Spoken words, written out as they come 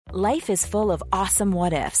Life is full of awesome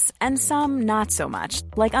what-ifs, and some not so much,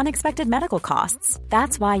 like unexpected medical costs.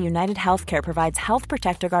 That's why United Healthcare provides Health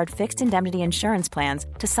Protector Guard fixed indemnity insurance plans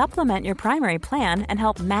to supplement your primary plan and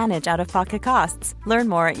help manage out-of-pocket costs. Learn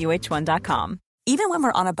more at uh1.com. Even when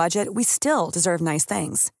we're on a budget, we still deserve nice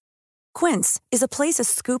things. Quince is a place to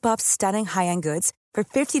scoop up stunning high-end goods for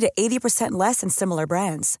 50 to 80% less than similar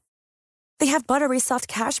brands. They have buttery soft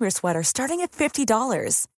cashmere sweaters starting at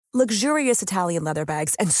 $50, luxurious Italian leather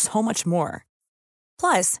bags, and so much more.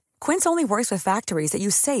 Plus, Quince only works with factories that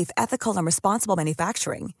use safe, ethical, and responsible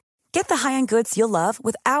manufacturing. Get the high-end goods you'll love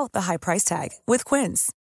without the high price tag with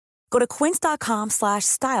Quince. Go to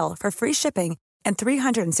quince.com/style for free shipping and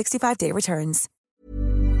 365-day returns.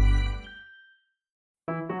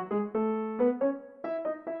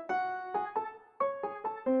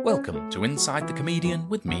 Welcome to Inside the Comedian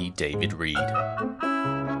with me, David Reed.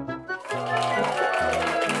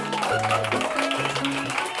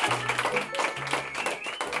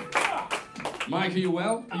 Mike, are you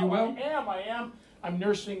well? Are you well? I am. I'm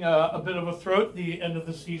nursing a bit of a throat, the end of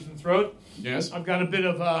the season throat. Yes. I've got a bit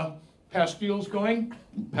of pastilles going.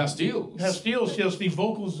 Pastilles? Pastilles, yes, the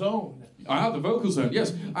vocal zone. Ah, the vocal zone,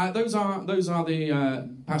 yes. Those are the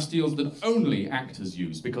pastilles that only actors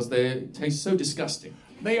use because they taste so disgusting.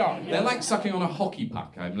 They are. Yes. They're like sucking on a hockey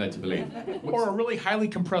puck, I'm led to believe. Or a really highly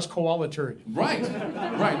compressed koala turd. Right,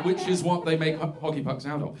 which is what they make hockey pucks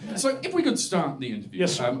out of. So if we could start the interview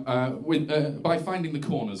yes, by finding the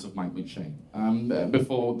corners of Mike McShane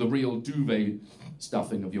before the real duvet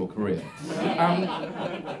stuffing of your career.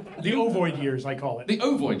 The ovoid years, I call it. The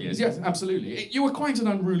ovoid years, yes, absolutely. You were quite an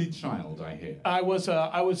unruly child, I hear. I was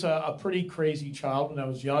a pretty crazy child when I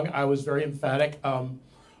was young. I was very emphatic.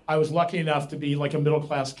 I was lucky enough to be like a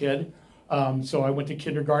middle-class kid. So I went to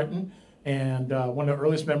kindergarten, and one of the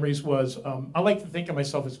earliest memories was, I like to think of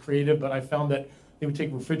myself as creative, but I found that they would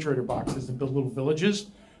take refrigerator boxes and build little villages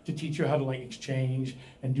to teach you how to like exchange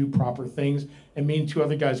and do proper things. And me and two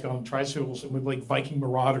other guys got on tricycles and we'd like Viking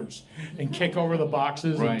marauders and kick over the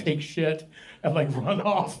boxes and take shit and like run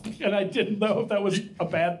off. And I didn't know if that was a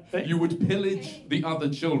bad thing. You would pillage the other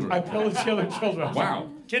children. I pillaged the other children. Wow.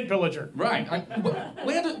 Kid pillager. Right.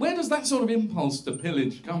 Where does that sort of impulse to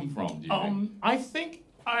pillage come from, do you think? I think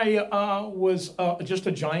I was just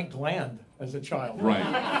a giant gland as a child. Right.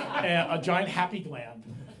 A giant happy gland.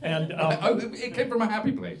 And it came from a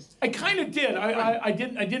happy place. I kind of did. I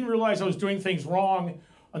didn't realize I was doing things wrong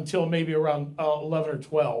until maybe around 11 or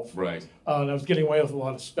 12. Right. And I was getting away with a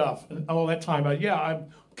lot of stuff. And all that time,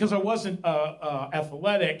 because I wasn't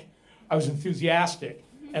athletic, I was enthusiastic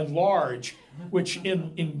and large, which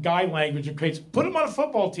in guy language equates, put him on a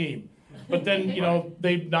football team. But then,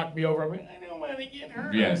 they'd knock me over. I mean, I don't want to get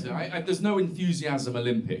hurt. Yes, there's no enthusiasm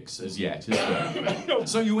Olympics as yet, is there? No.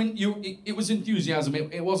 So it was enthusiasm.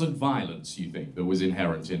 It wasn't violence, you think, that was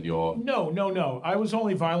inherent in your... No. I was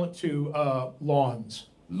only violent to lawns.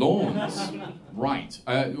 Lawns? Right.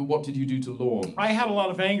 What did you do to lawns? I had a lot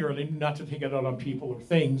of anger, and I knew not to take it out on people or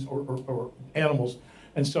things or animals.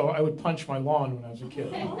 And so I would punch my lawn when I was a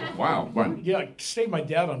kid. Wow. Right. Yeah, saved my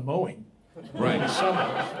dad on mowing. Right. Summer.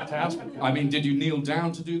 It was fantastic. I mean, did you kneel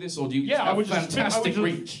down to do this, or do you have fantastic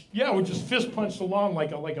reach? I would just fist punch the lawn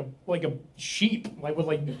like a sheep, like with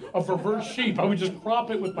like a reverse sheep. I would just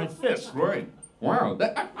crop it with my fist. Right. Wow.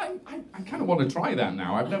 I kind of want to try that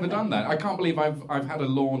now. I've never done that. I can't believe I've had a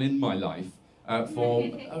lawn in my life for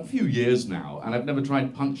a few years now, and I've never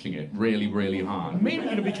tried punching it really, really hard.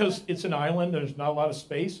 Maybe because it's an island, there's not a lot of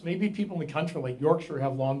space. Maybe people in the country like Yorkshire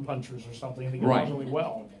have lawn punchers or something, and they get on really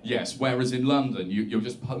well. Yes, whereas in London, you're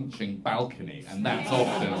just punching balcony, and that's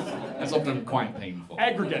often quite painful.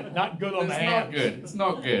 Aggregate, not good on the hands. It's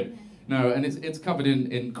not good. No, and it's covered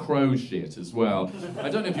in crow shit as well. I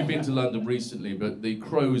don't know if you've been to London recently, but the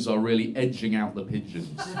crows are really edging out the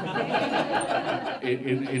pigeons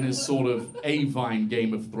in a sort of Avine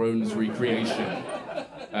Game of Thrones recreation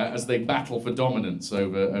as they battle for dominance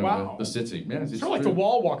over the city. Yes, it's sort of like the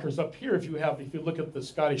wall walkers up here. If you look at the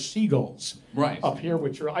Scottish seagulls, up here,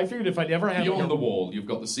 which are I figured if I'd ever have beyond the wall, you've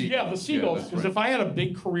got the seagulls. Yeah, the seagulls. Because if I had a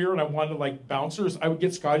big career and I wanted like bouncers, I would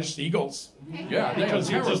get Scottish seagulls. Yeah, because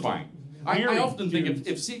they're terrifying. I often think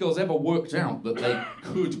if seagulls ever worked out that they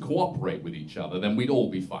could cooperate with each other, then we'd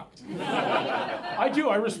all be fucked. I do.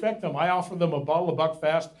 I respect them. I offer them a bottle of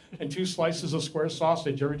Buckfast and 2 slices of square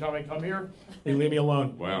sausage every time I come here. They leave me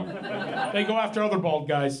alone. Wow. They go after other bald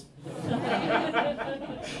guys.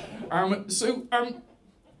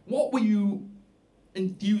 What were you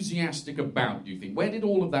enthusiastic about, do you think? Where did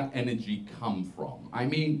all of that energy come from? I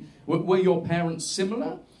mean, were your parents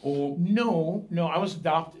similar? Or No, I was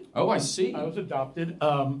adopted. Oh, I see. I was adopted.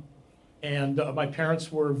 And my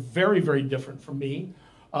parents were very, very different from me.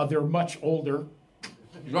 They're much older.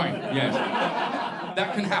 Right, yes.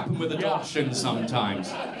 That can happen with adoption sometimes,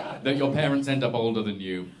 that your parents end up older than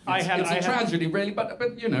you. It's a tragedy, really, but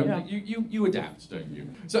you know, you adapt, don't you?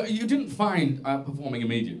 So you didn't find performing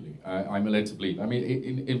immediately, I'm led to believe. I mean,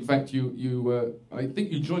 in fact, I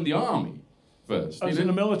think you joined the army first. I was in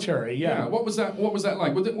the military, yeah. What was that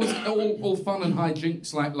like? Was it all fun and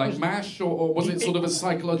hijinks like MASH, or was it sort of a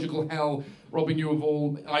psychological hell, robbing you of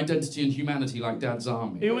all identity and humanity like Dad's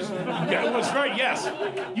army? It was very, yes.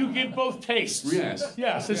 You get both tastes. Yes.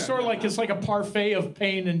 Yes, it's sort of like, it's like a parfait of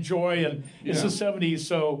pain and joy, and it's the 70s,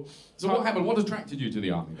 so... So what happened? What attracted you to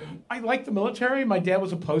the army then? I liked the military. My dad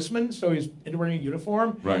was a postman, so he was wearing a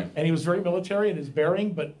uniform. Right. And he was very military in his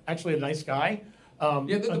bearing, but actually a nice guy.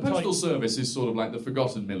 The postal service is sort of like the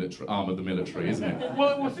forgotten arm of the military, isn't it?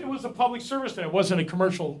 Well, it was a public service then. It wasn't a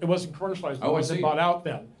commercial. It wasn't commercialized. Oh, it wasn't bought out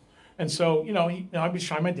then. And so, I'd be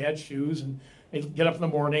shine my dad's shoes, and he'd get up in the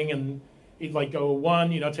morning, and he'd like go, 1,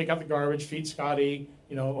 take out the garbage, feed Scotty,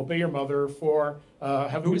 obey your mother. 4,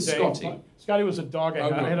 have a good day. Scotty? Scotty was a dog I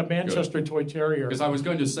had. I had a Manchester toy terrier. Because I was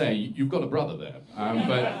going to say, you've got a brother there,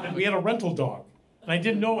 but... We had a rental dog. And I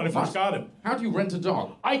didn't know when I first got him. How do you rent a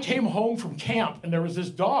dog? I came home from camp, and there was this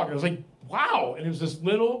dog. I was like, wow. And it was this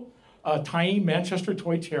little, tiny Manchester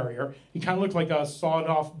toy terrier. He kind of looked like a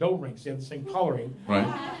sawed-off dough ring. He had the same coloring. Right.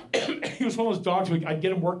 He was one of those dogs where I'd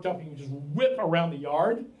get him worked up, and he would just whip around the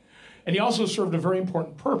yard. And he also served a very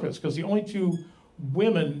important purpose, because the only 2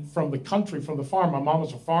 women from the country, from the farm, my mom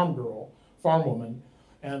was a farm woman,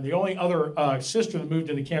 and the only other sister that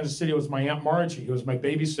moved into Kansas City was my Aunt Margie, who was my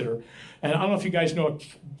babysitter. And I don't know if you guys know a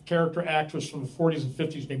character actress from the 40s and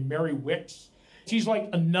 50s named Mary Wicks. She's like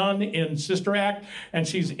a nun in Sister Act, and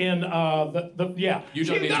she's in You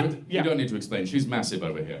don't need to explain. She's massive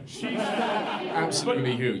over here. She's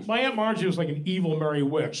absolutely huge. My Aunt Margie was like an evil Mary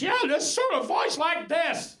Wicks. Yeah, this sort of voice like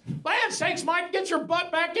this. Land sakes, Mike, get your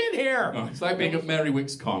butt back in here. Oh, it's like being at Mary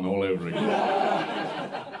Wicks Con all over again.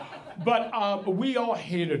 But we all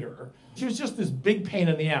hated her. She was just this big pain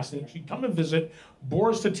in the ass. And she'd come to visit, bore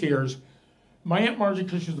us to tears. My Aunt Margie,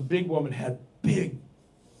 because she was a big woman, had big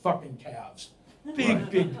fucking calves.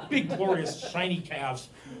 Big, glorious, shiny calves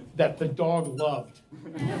that the dog loved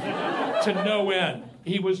to no end.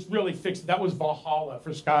 He was really fixed. That was Valhalla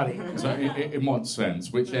for Scotty. So in what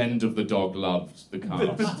sense? Which end of the dog loved the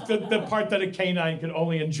calves? The part that a canine can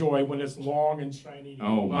only enjoy when it's long and shiny.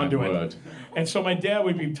 Oh, my word. And so my dad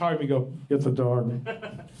would be tired. We'd go, get the dog.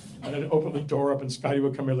 And I'd open the door up, and Scotty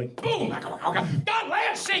would come in like, boom! God,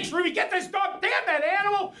 land sakes, Ruby, get this dog! Damn that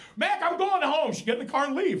animal! Mac, I'm going home. She'd get in the car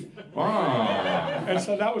and leave. Wow. And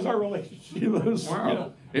so that was our relationship.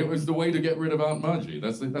 Wow. It was the way to get rid of Aunt Margie.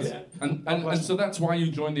 And so that's why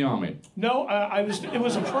you joined the army. No, it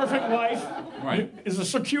was a perfect life. Right. It's a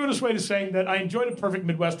circuitous way to saying that I enjoyed a perfect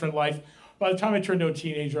Midwestern life. By the time I turned into a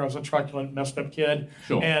teenager, I was a truculent, messed up kid.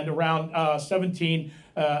 Sure. And around 17,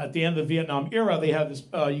 at the end of the Vietnam era, they had this,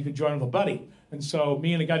 you could join with a buddy. And so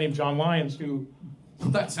me and a guy named John Lyons, who...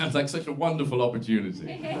 That sounds like such a wonderful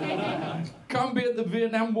opportunity. Come be at the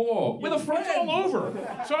Vietnam War with a friend. It's all over.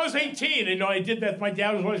 So I was 18, and I did that. My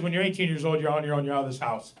dad was always, when you're 18 years old, you're on your own, you're out of this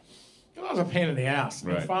house. That was a pain in the ass.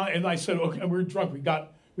 Right. And I said, okay, and we were drunk.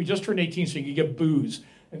 We just turned 18, so you could get booze.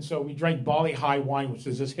 And so we drank Bali High wine, which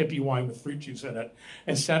is this hippie wine with fruit juice in it,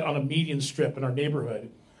 and sat on a median strip in our neighborhood.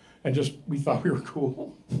 And we thought we were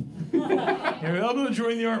cool. I'm going to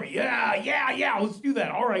join the army. Yeah, let's do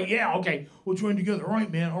that. All right, yeah, okay. We'll join together. All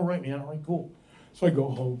right, man, all right, cool. So I go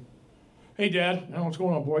home. Hey, Dad, what's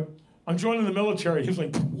going on, boy? I'm joining the military. He's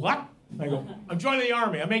like, what? I go, I'm joining the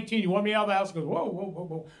army. I'm 18. You want me out of the house? He goes,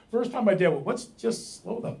 whoa. First time my dad went, let's just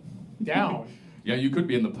slow them down. Yeah, you could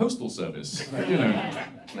be in the postal service.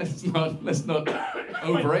 Let's not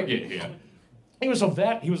over-egg it here. He was a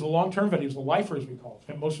vet. He was a long-term vet. He was a lifer, as we call it.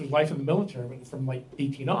 Spent most of his life in the military, but from like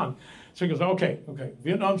 18 on. So he goes, okay.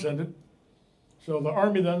 Vietnam's ended. So the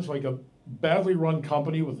army then is like a badly run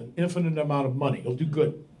company with an infinite amount of money. It'll do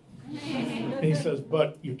good. And he says,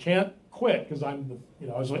 but you can't quit, because I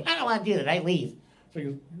was like, I don't want to do that. I leave. So he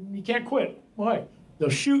goes, you can't quit. Why? They'll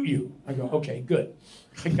shoot you. I go, okay, good.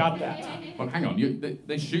 I got that. Well, hang on.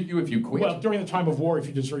 They shoot you if you quit? Well, during the time of war, if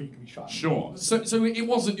you desert, you can be shot. Sure. So it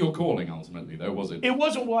wasn't your calling ultimately, though, was it? It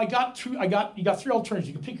wasn't. Well, you got 3 alternatives.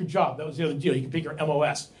 You could pick your job. That was the other deal. You could pick your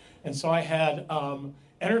MOS. And so I had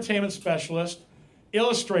entertainment specialist,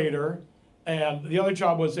 illustrator, and the other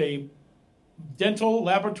job was a dental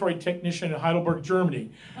laboratory technician in Heidelberg, Germany.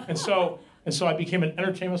 And so I became an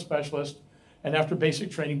entertainment specialist. And after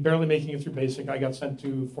basic training, barely making it through basic, I got sent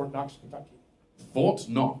to Fort Knox, Kentucky. Fort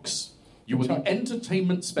Knox? You were the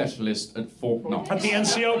entertainment specialist at Fort Knox. At the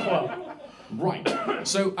NCO club. Right.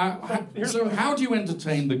 So, so how do you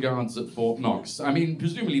entertain the guards at Fort Knox? I mean,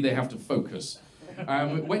 presumably they have to focus.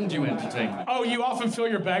 When do you entertain them? Oh, you often fill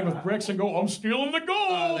your bag with bricks and go, I'm stealing the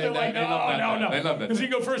gold. They love that. They love that. Because you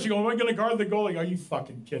go first, you go, am I going to guard the gold? They go, are you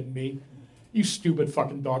fucking kidding me? You stupid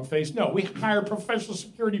fucking dog face. No, we hire professional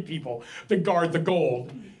security people to guard the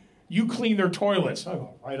gold. You clean their toilets. I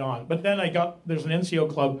go, right on. But then there's an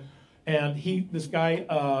NCO club, and this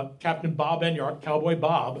guy, Captain Bob Enyart, Cowboy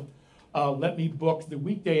Bob, let me book the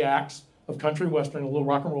weekday acts of country and western and little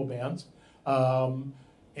rock and roll bands.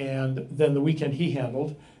 And then the weekend he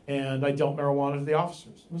handled, and I dealt marijuana to the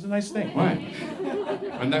officers. It was a nice thing. Right.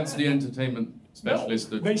 And that's the entertainment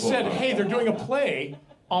specialist. No, they said, hey, they're doing a play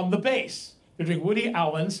on the base. They're doing Woody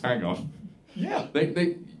Allen's. Hang on. Yeah.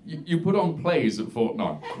 You put on plays at Fort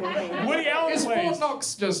Knox. Woody Allen Is plays. Fort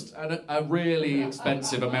Knox just a really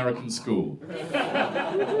expensive American school?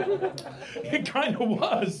 It kind of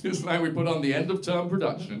was. It's like we put on the end of term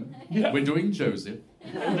production. Yeah. We're doing Joseph.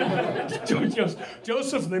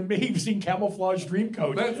 Joseph, the amazing camouflage dream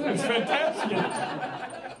coat. It's fantastic.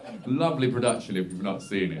 Lovely production if you've not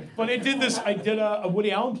seen it. But I did a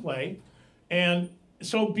Woody Allen play, and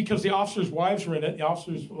so because the officers' wives were in it, the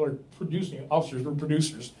officers were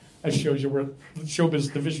producers. That shows you where the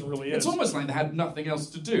showbiz division really is. It's almost like they had nothing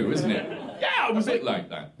else to do, isn't it? Yeah, it was a bit like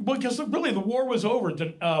that. Because really the war was over.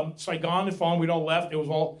 Saigon had fallen, we'd all left. It was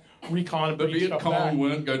all recon and the bringing Viet Cong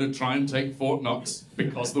weren't going to try and take Fort Knox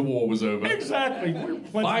because the war was over. Exactly.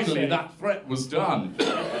 Finally, that threat was done.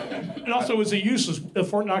 And also, it was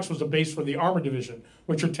Fort Knox was a base for the Armor Division,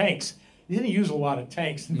 which are tanks. They didn't use a lot of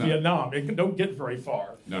tanks in Vietnam. They don't get very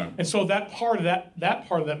far. No. And so that part of that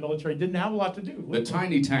military didn't have a lot to do. The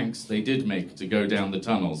tiny tanks they did make to go down the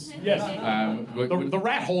tunnels. Yes. The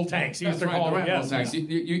rat hole tanks. That's right, the rat hole tanks.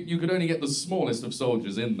 You could only get the smallest of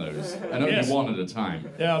soldiers in those, and only one at a time.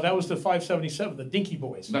 Yeah, that was the 577, the Dinky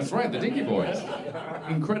Boys. That's right, the Dinky Boys.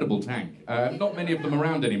 Incredible tank. Not many of them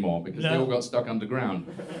around anymore because they all got stuck underground.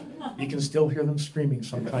 You can still hear them screaming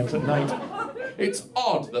sometimes at night. It's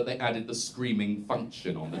odd that they added the screaming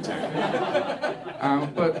function on the tank.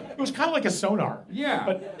 But it was kind of like a sonar. Yeah.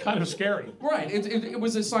 But kind of scary. Right. It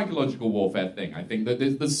was a psychological warfare thing, I think, that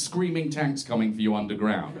there's screaming tanks coming for you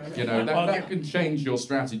underground. You know, that can change your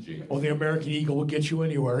strategy. Well, the American Eagle will get you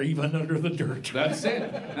anywhere, even under the dirt. That's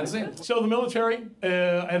it. So the military,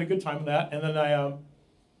 I had a good time with that, and then I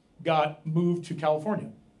got moved to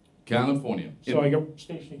California. So I got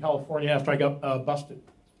stationed in California after I got busted.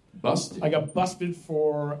 Busted? I got busted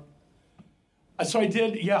for... So I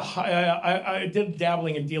did, I did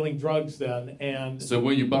dabbling and dealing drugs then, and... So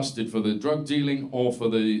were you busted for the drug dealing or for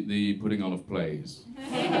the putting on of plays?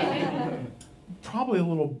 Probably a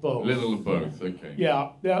little both. A little of both, okay. Yeah,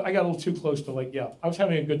 I got a little too close to I was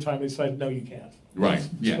having a good time. They decided, no, you can't. Right,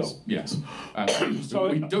 yes.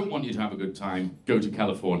 So we don't want you to have a good time. Go to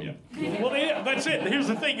California. Well, that's it. Here's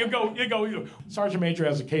the thing. You go. Sergeant Major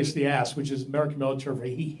has a case of the ass, which is American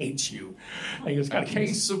military. He hates you. And he's got a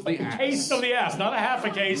case of the ass. A case of the ass, not a half a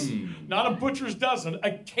case, not a butcher's dozen,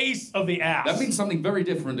 a case of the ass. That means something very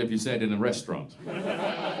different if you said in a restaurant.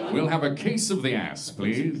 We'll have a case of the ass,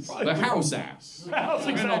 please. The house ass. House,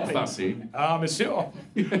 exactly. We're not fussy. Monsieur.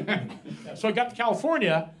 So I got to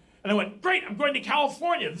California, and I went, great, I'm going to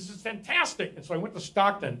California. This is fantastic. And so I went to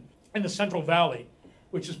Stockton in the Central Valley,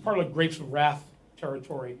 which is part of the Grapes of Wrath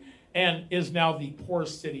territory, and is now the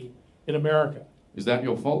poorest city in America. Is that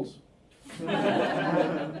your fault?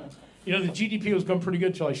 The GDP was going pretty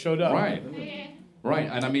good till I showed up. Right,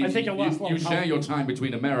 and I mean, you share your time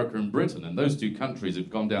between America and Britain, and those two countries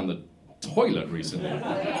have gone down the toilet recently.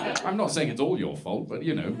 I'm not saying it's all your fault, but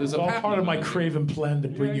there's a pattern. All part of my craven plan to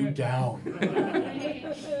bring you down.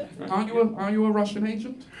 Are you a Russian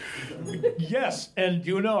agent? Yes, and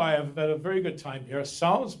do you know I have had a very good time here.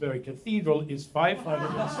 Salisbury Cathedral is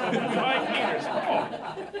 575 meters tall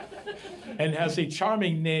and has a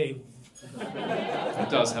charming nave.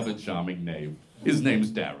 It does have a charming nave. His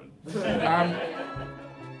name's Darren.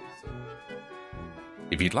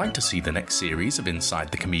 If you'd like to see the next series of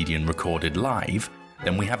Inside the Comedian recorded live,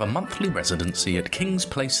 then we have a monthly residency at King's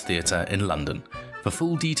Place Theatre in London. For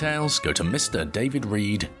full details, go to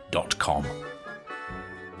mrdavidreed.com.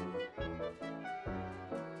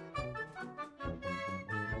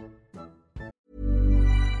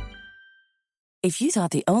 If you thought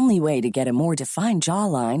the only way to get a more defined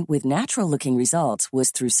jawline with natural-looking results was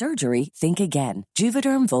through surgery, think again.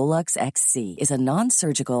 Juvederm Volux XC is a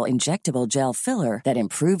non-surgical injectable gel filler that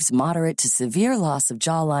improves moderate to severe loss of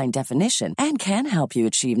jawline definition and can help you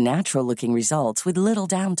achieve natural-looking results with little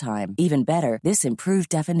downtime. Even better, this improved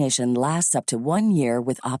definition lasts up to 1 year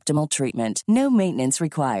with optimal treatment. No maintenance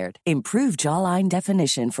required. Improve jawline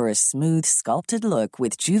definition for a smooth, sculpted look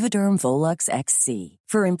with Juvederm Volux XC.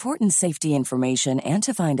 For important safety information and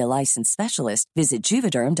to find a licensed specialist, visit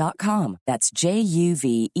Juvederm.com. That's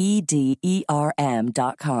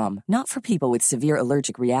Juvederm.com. Not for people with severe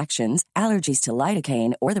allergic reactions, allergies to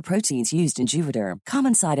lidocaine, or the proteins used in Juvederm.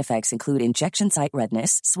 Common side effects include injection site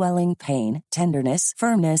redness, swelling, pain, tenderness,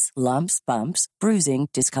 firmness, lumps, bumps, bruising,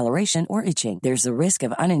 discoloration, or itching. There's a risk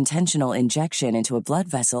of unintentional injection into a blood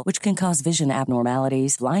vessel, which can cause vision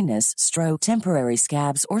abnormalities, blindness, stroke, temporary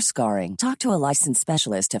scabs, or scarring. Talk to a licensed specialist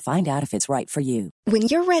to find out if it's right for you. When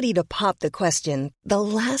you're ready to pop the question, the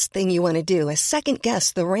last thing you want to do is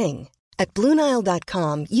second-guess the ring. At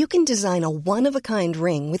BlueNile.com, you can design a one-of-a-kind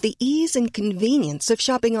ring with the ease and convenience of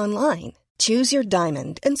shopping online. Choose your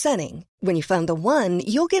diamond and setting. When you find the one,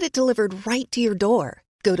 you'll get it delivered right to your door.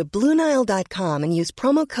 Go to BlueNile.com and use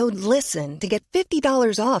promo code LISTEN to get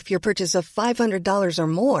 $50 off your purchase of $500 or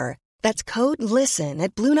more. That's code LISTEN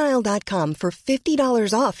at BlueNile.com for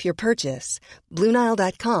 $50 off your purchase.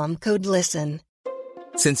 BlueNile.com, code LISTEN.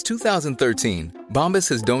 Since 2013, Bombas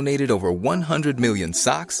has donated over 100 million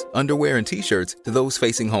socks, underwear, and T-shirts to those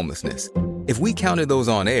facing homelessness. If we counted those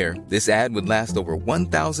on air, this ad would last over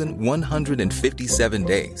 1,157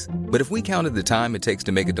 days. But if we counted the time it takes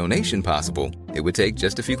to make a donation possible, it would take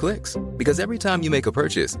just a few clicks. Because every time you make a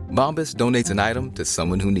purchase, Bombas donates an item to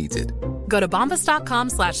someone who needs it. Go to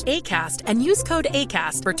bombas.com/ACAST and use code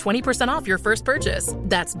ACAST for 20% off your first purchase.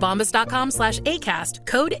 That's bombas.com/ACAST,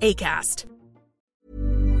 code ACAST.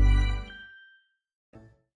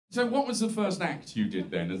 So what was the first act you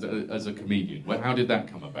did then as a comedian? How did that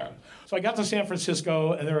come about? So I got to San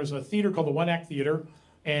Francisco, and there was a theater called the One Act Theater,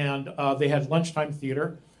 and they had lunchtime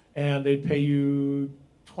theater, and they'd pay you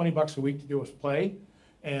 $20 a week to do a play.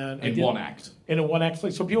 And in one act? In a one act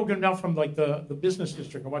play. So people come down from like the business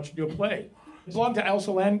district and watch you do a play. It belonged to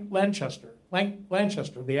Elsa Lanchester,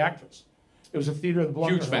 the actress. It was a theater that belonged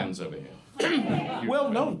to her. Huge fans over here.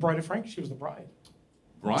 Well, no, Bride of Frankenstein. She was the bride.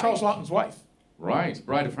 Right. Charles Laughton's wife. Right,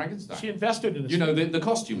 Bride of Frankenstein. She invested in this. You know, the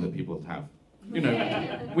costume that people have. You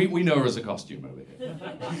know, we know her as a costume over here.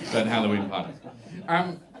 At Halloween parties.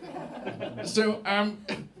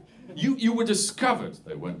 You were discovered,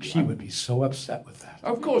 though, weren't you? She would be so upset with that.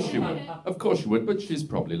 Of course she would. Of course she would, but she's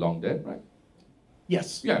probably long dead, right?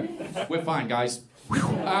 Yes. Yeah. We're fine, guys.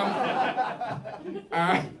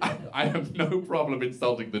 I have no problem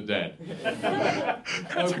insulting the dead.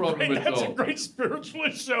 No problem at all. That's a great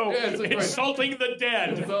spiritualist show. Yeah, Insulting the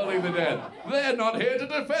dead. Insulting the dead. They're not here to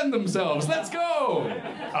defend themselves. Let's go.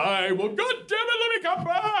 I will. God damn it, let me come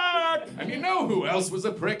back. And you know who else was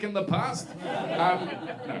a prick in the past? No.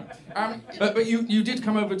 But you did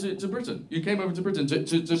come over to Britain. You came over to Britain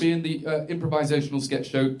to be in the improvisational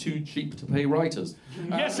sketch show Too Cheap to Pay Writers.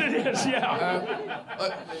 Yes, it is, yeah.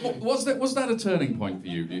 Was that a turning point for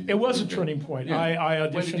you? It was a turning point. Yeah. I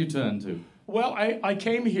auditioned. When did you turn to? Well, I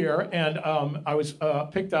came here, and I was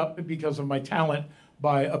picked up because of my talent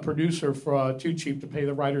by a producer for Too Cheap to Pay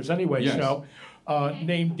the Writers Anyway show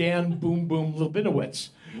named Dan Boom Boom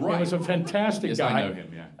Lubinowitz. Right. He was a fantastic guy. I know him,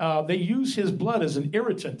 yeah. They use his blood as an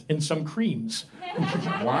irritant in some creams.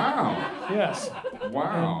 Wow. Yes.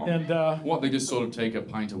 Wow. And what, they just sort of take a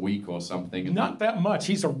pint a week or something? Not that much.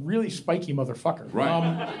 He's a really spiky motherfucker.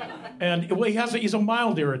 Right. He's a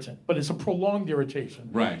mild irritant, but it's a prolonged irritation.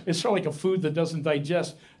 Right. It's sort of like a food that doesn't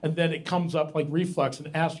digest, and then it comes up like reflux and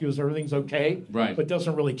asks you, is everything's okay? Right. But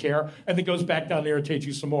doesn't really care, and then goes back down and irritates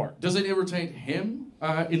you some more. Does it irritate him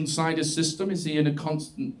inside his system? Is he in a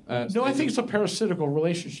constant... No, I think it's a parasitical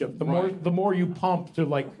relationship. The more you pump to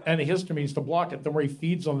like antihistamines to block it, the more he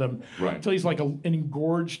feeds on them. Right. Until he's like an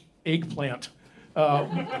engorged eggplant.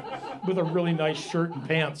 With a really nice shirt and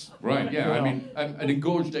pants. Right, yeah. I mean, an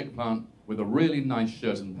engorged eggplant with a really nice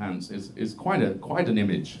shirt and pants is quite an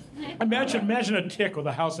image. Imagine a tick with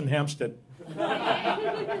a house in Hampstead.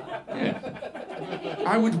 Yeah.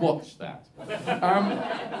 I would watch that.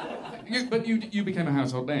 But you became a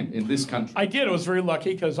household name in this country. I did. I was very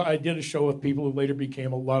lucky because I did a show with people who later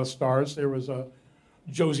became a lot of stars. There was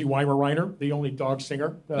Josie Weimarainer, the only dog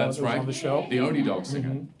singer That's that was right. on the show. The only dog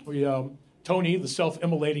singer. Mm-hmm. Tony, the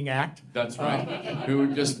self-immolating act. That's right. Who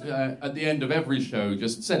would just, at the end of every show,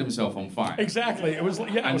 just set himself on fire. Exactly. It was like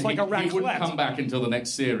a raclette. He wouldn't come back until the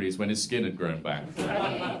next series when his skin had grown back.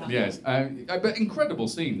 Yes. But incredible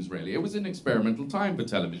scenes, really. It was an experimental time for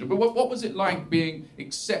television. But what was it like being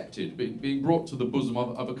accepted, being brought to the bosom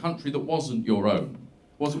of a country that wasn't your own?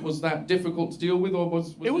 Was that difficult to deal with, or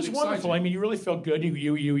was it was wonderful. I mean, you really felt good.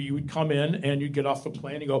 You would come in and you'd get off the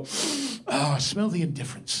plane and you go, oh, smell the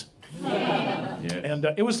indifference. Yes. And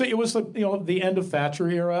it was the end of Thatcher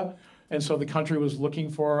era, and so the country was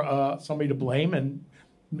looking for somebody to blame, and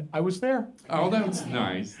I was there. Oh, that's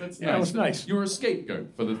nice. That's nice. It was nice. You were a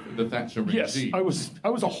scapegoat for the Thatcher regime. Yes, I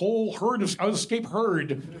was a whole herd I was a scape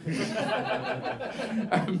herd.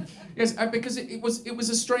 Yes, because it was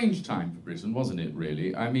a strange time for Britain, wasn't it?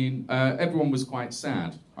 Really. I mean, everyone was quite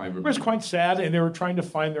sad. I remember. It was quite sad, and they were trying to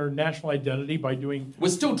find their national identity by doing. We're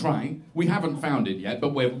still trying. We haven't found it yet,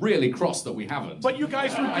 but we're really cross that we haven't. But you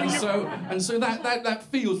guys were. And so that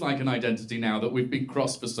feels like an identity now that we've been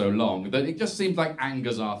cross for so long that it just seems like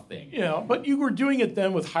anger's our thing. Yeah, but you were doing it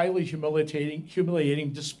then with highly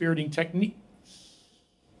humiliating, dispiriting technique.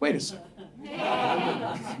 Wait a second.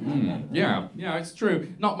 Yeah, it's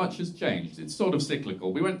true. Not much has changed. It's sort of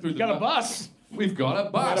cyclical. We went through the. Got a bus. We've got a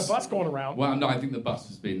bus. We got a bus going around. Well, no, I think the bus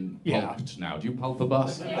has been pulped now. Do you pulp a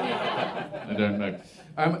bus? I don't know.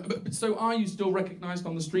 So are you still recognised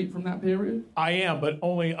on the street from that period? I am, but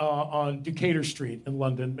only on Decatur Street in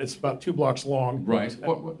London. It's about 2 blocks long. Right.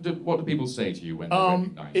 What do people say to you when they're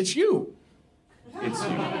recognised? It's you. It's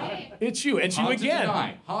you. It's you. It's you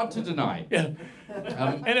again. Hard to deny. Yeah.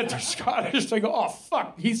 And if they're Scottish, they go, oh,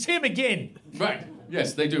 fuck, he's him again. Right.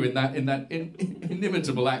 Yes, they do in that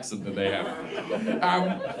inimitable accent that they have.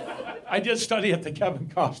 I did study at the Kevin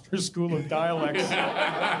Costner School of Dialects.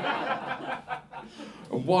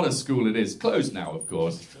 What a school it is. Closed now, of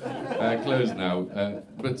course. Closed now.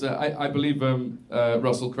 But I believe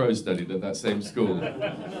Russell Crowe studied at that same school.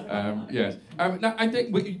 Yes. Now, I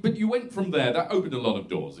think, but you went from there. That opened a lot of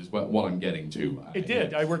doors, is what I'm getting to. It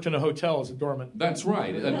did. I worked in a hotel as a doorman. That's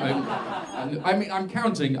right. And I mean, I'm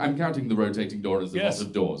counting the rotating door as a lot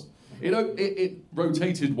of doors. It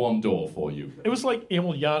rotated one door for you. It was like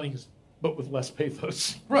Emil Jannings, but with less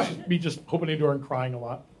pathos. Right. Me just opening a door and crying a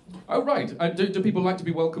lot. Oh, right. Do people like to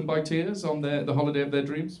be welcomed by tears on the holiday of their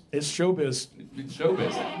dreams? It's showbiz. It's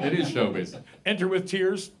showbiz. It is showbiz. Enter with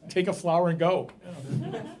tears, take a flower and go.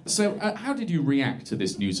 So how did you react to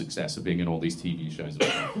this new success of being in all these TV shows?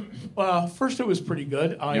 First it was pretty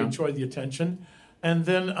good. I enjoyed the attention. And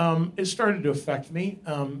then it started to affect me.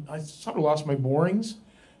 I sort of lost my moorings.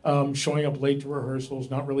 Showing up late to rehearsals,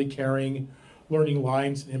 not really caring, learning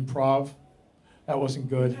lines in improv. That wasn't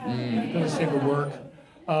good. It doesn't seem to work.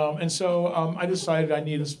 And so I decided I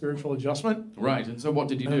needed a spiritual adjustment. Right, and so what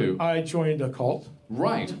did you do? I joined a cult.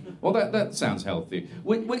 Right. Well, that sounds healthy.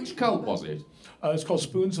 Which cult was it? It's called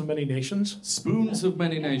Spoons of Many Nations. Spoons of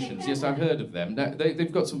Many Nations. Yes, I've heard of them.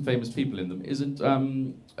 They've got some famous people in them. Isn't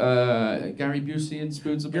Gary Busey in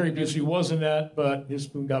Spoons of Many Nations? Gary Busey was in that, but his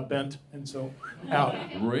spoon got bent, and so out.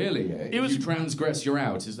 Really? You transgress, you're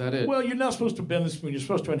out. Is that it? Well, you're not supposed to bend the spoon. You're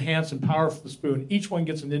supposed to enhance and power the spoon. Each one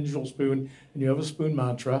gets an individual spoon, and you have a spoon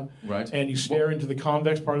mantra. Right. And you stare into the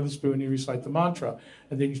convex part of the spoon, and you recite the mantra.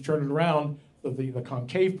 And then you turn it around, the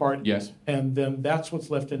concave part. Yes. And then that's what's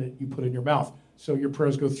left in it you put in your mouth. So your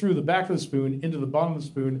prayers go through the back of the spoon, into the bottom of the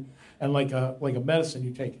spoon, and like a medicine, you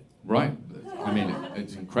take it. Right. I mean,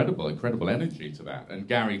 it's incredible energy to that. And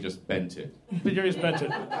Gary just bent it. Gary just bent it.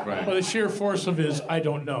 Right. Well, the sheer force of his, I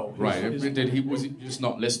don't know. Right. Was he just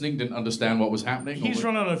not listening, didn't understand what was happening? He's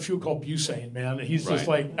run on a fuel called Butane, man. He's just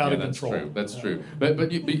like out of control. That's true.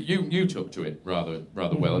 But you took to it rather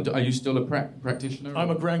well. And are you still a practitioner? I'm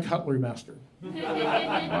a grand cutlery master.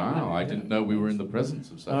 Wow, I didn't know we were in the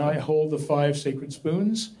presence of such. I hold the 5 sacred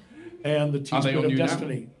spoons and the teaspoon of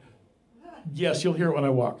destiny. Now? Yes, you'll hear it when I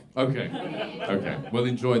walk. Okay. We'll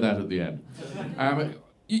enjoy that at the end.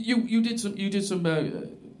 You did some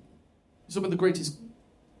of the greatest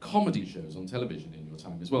comedy shows on television in your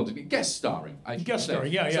time as well. Guest starring.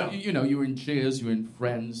 Starring, yeah. So, you were in Cheers, you were in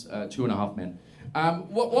Friends, 2.5 Men.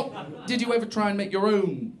 What did you ever try and make your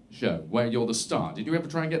own show where you're the star? Did you ever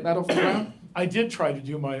try and get that off the ground? I did try to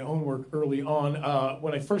do my own work early on.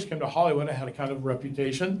 When I first came to Hollywood, I had a kind of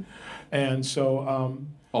reputation, and so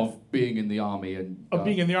of being in the army of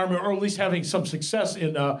being in the army, or at least having some success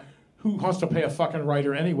in Who Wants to Pay a Fucking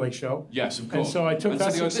Writer Anyway show. Yes, of course. And so I took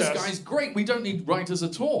that success. This guy's great. We don't need writers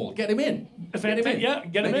at all. Get him in. Get him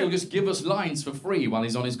in. Maybe he'll just give us lines for free while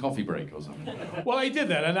he's on his coffee break or something. Well, I did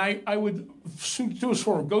that, and I would do a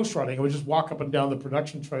sort of ghostwriting. I would just walk up and down the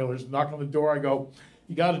production trailers, knock on the door. I go,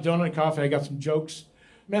 You got a donut and coffee. I got some jokes.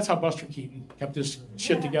 And that's how Buster Keaton kept his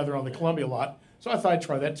shit together on the Columbia lot. So I thought I'd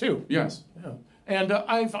try that too. Yes. Yeah. And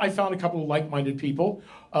I found a couple of like-minded people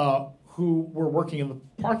who were working in the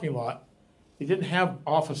parking lot. They didn't have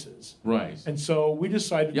offices. Right. And so we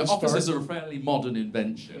decided to start... offices are a fairly modern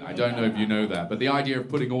invention. I don't know if you know that, but the idea of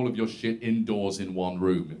putting all of your shit indoors in one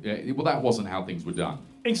room, well, that wasn't how things were done.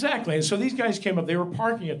 Exactly. And so these guys came up. They were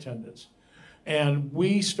parking attendants. And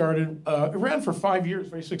we started, it ran for 5 years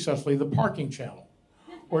very successfully, the Parking Channel,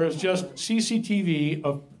 where it's just CCTV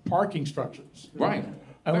of parking structures. Right.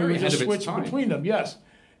 And we would just switch between them, yes.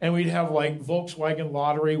 And we'd have like Volkswagen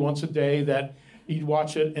Lottery once a day that you'd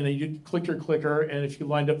watch it, and then you'd click your clicker, and if you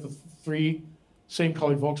lined up the 3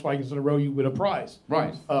 same-colored Volkswagens in a row, you win a prize.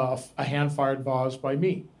 Right. A hand-fired vase by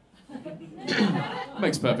me.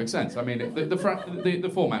 Makes perfect sense. I mean,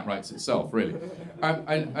 the format writes itself, really.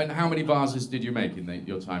 And how many vases did you make in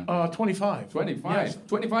your time? 25. 25? Yes.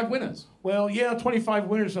 25 winners? Well, yeah, 25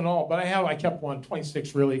 winners and all, but I kept one,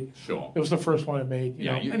 26 really. Sure. It was the first one I made.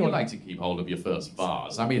 You like to keep hold of your first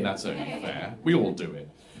vase. I mean, that's only fair. We all do it.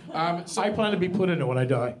 So I plan to be put in it when I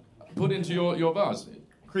die. Put into your vase?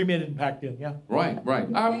 Cremated and packed in, yeah. Right.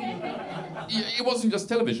 It wasn't just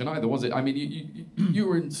television either, was it? I mean, you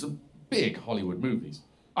were in some big Hollywood movies.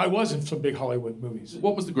 I was in some big Hollywood movies.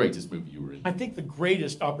 What was the greatest movie you were in? I think the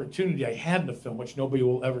greatest opportunity I had in a film, which nobody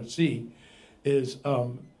will ever see, is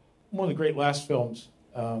one of the great last films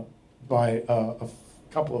by a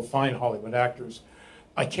couple of fine Hollywood actors.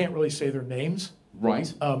 I can't really say their names.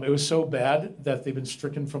 Right. It was so bad that they've been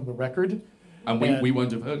stricken from the record. And we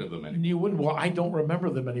won't have heard of them anymore. You wouldn't. Well, I don't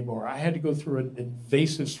remember them anymore. I had to go through an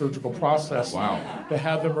invasive surgical process to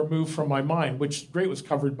have them removed from my mind, which great was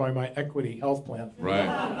covered by my Equity health plan. Right.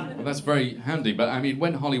 Well, that's very handy. But, I mean,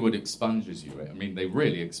 when Hollywood expunges you, I mean, they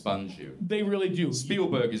really expunge you. They really do.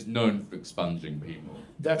 Spielberg is known for expunging people.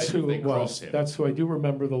 That's who it was. That's who I do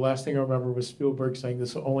remember. The last thing I remember was Spielberg saying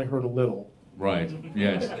this will only hurt a little. Right,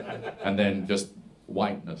 yes. And then just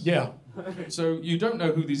whiteness. Yeah. So you don't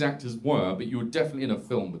know who these actors were, but you were definitely in a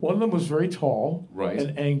film with them. One of them was very tall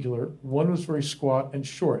and angular. One was very squat and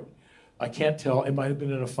short. I can't tell. It might have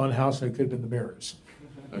been in a fun house, and it could have been the Mirrors.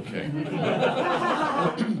 Okay.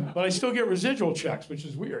 But I still get residual checks, which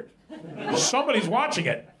is weird. Somebody's watching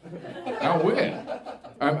it. How weird.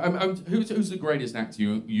 Who's the greatest actor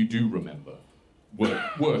you do remember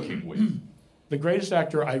working with? The greatest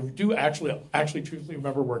actor I do actually truthfully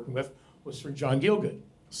remember working with was Sir John Gielgud.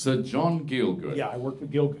 Sir John Gielgud. Yeah, I worked with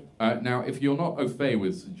Gielgud. Now, if you're not au fait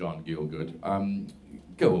with Sir John Gielgud,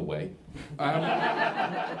 go away.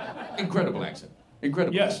 Incredible actor.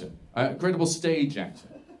 Incredible actor. Incredible stage actor.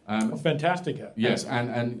 A fantastic actor. Yes, and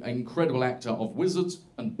an incredible actor of wizards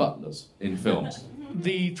and butlers in films.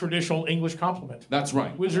 The traditional English compliment. That's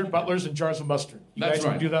right. Wizard, butlers, and jars of mustard. You guys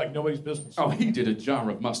can do that like nobody's business. Oh, he did a jar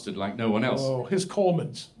of mustard like no one else. Oh, his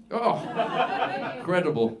Colemans. Oh,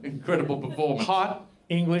 incredible performance. Hot,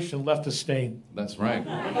 English, and left a stain. That's right.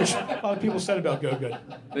 Which a lot of people said about Gielgud.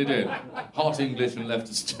 They did. Hot English and left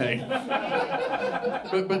a stain.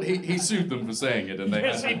 But he sued them for saying it, and they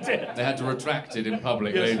had to retract it in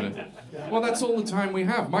public later. Well, that's all the time we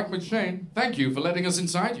have. Mike McShane, thank you for letting us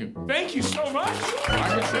inside you. Thank you so much.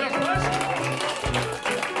 Mike McShane.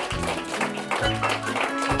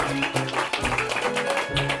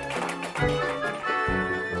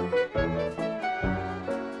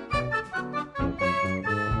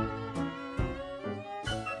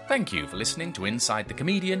 Thank you for listening to Inside the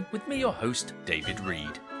Comedian with me, your host, David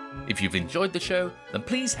Reed. If you've enjoyed the show, then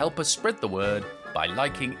please help us spread the word by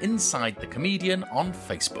liking Inside the Comedian on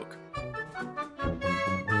Facebook.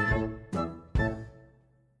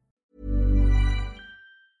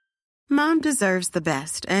 Mom deserves the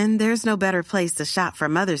best, and there's no better place to shop for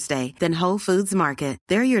Mother's Day than Whole Foods Market.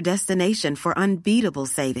 They're your destination for unbeatable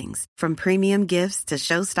savings, from premium gifts to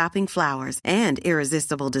show-stopping flowers and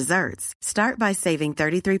irresistible desserts. Start by saving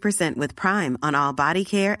 33% with Prime on all body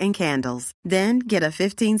care and candles. Then get a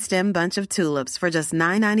 15-stem bunch of tulips for just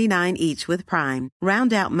 $9.99 each with Prime.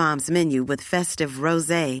 Round out Mom's menu with festive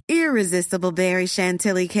rosé, irresistible berry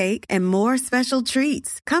chantilly cake, and more special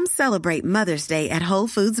treats. Come celebrate Mother's Day at Whole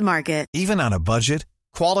Foods Market. Even on a budget,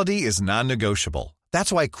 quality is non-negotiable.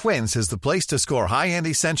 That's why Quince is the place to score high-end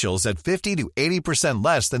essentials at 50 to 80%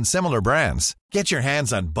 less than similar brands. Get your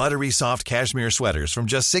hands on buttery soft cashmere sweaters from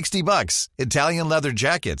just $60, Italian leather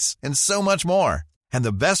jackets, and so much more. And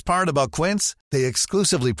the best part about Quince, they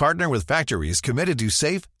exclusively partner with factories committed to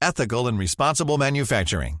safe, ethical, and responsible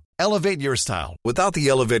manufacturing. Elevate your style without the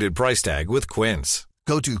elevated price tag with Quince.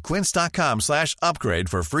 Go to quince.com/upgrade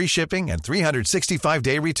for free shipping and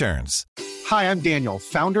 365-day returns. Hi, I'm Daniel,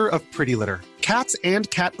 founder of Pretty Litter. Cats and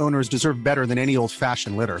cat owners deserve better than any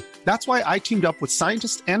old-fashioned litter. That's why I teamed up with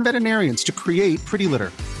scientists and veterinarians to create Pretty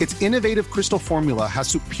Litter. Its innovative crystal formula has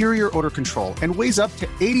superior odor control and weighs up to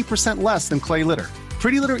 80% less than clay litter.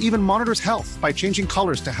 Pretty Litter even monitors health by changing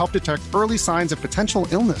colors to help detect early signs of potential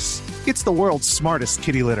illness. It's the world's smartest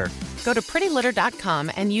kitty litter. Go to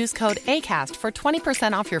prettylitter.com and use code ACAST for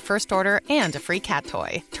 20% off your first order and a free cat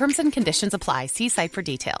toy. Terms and conditions apply. See site for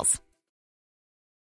details.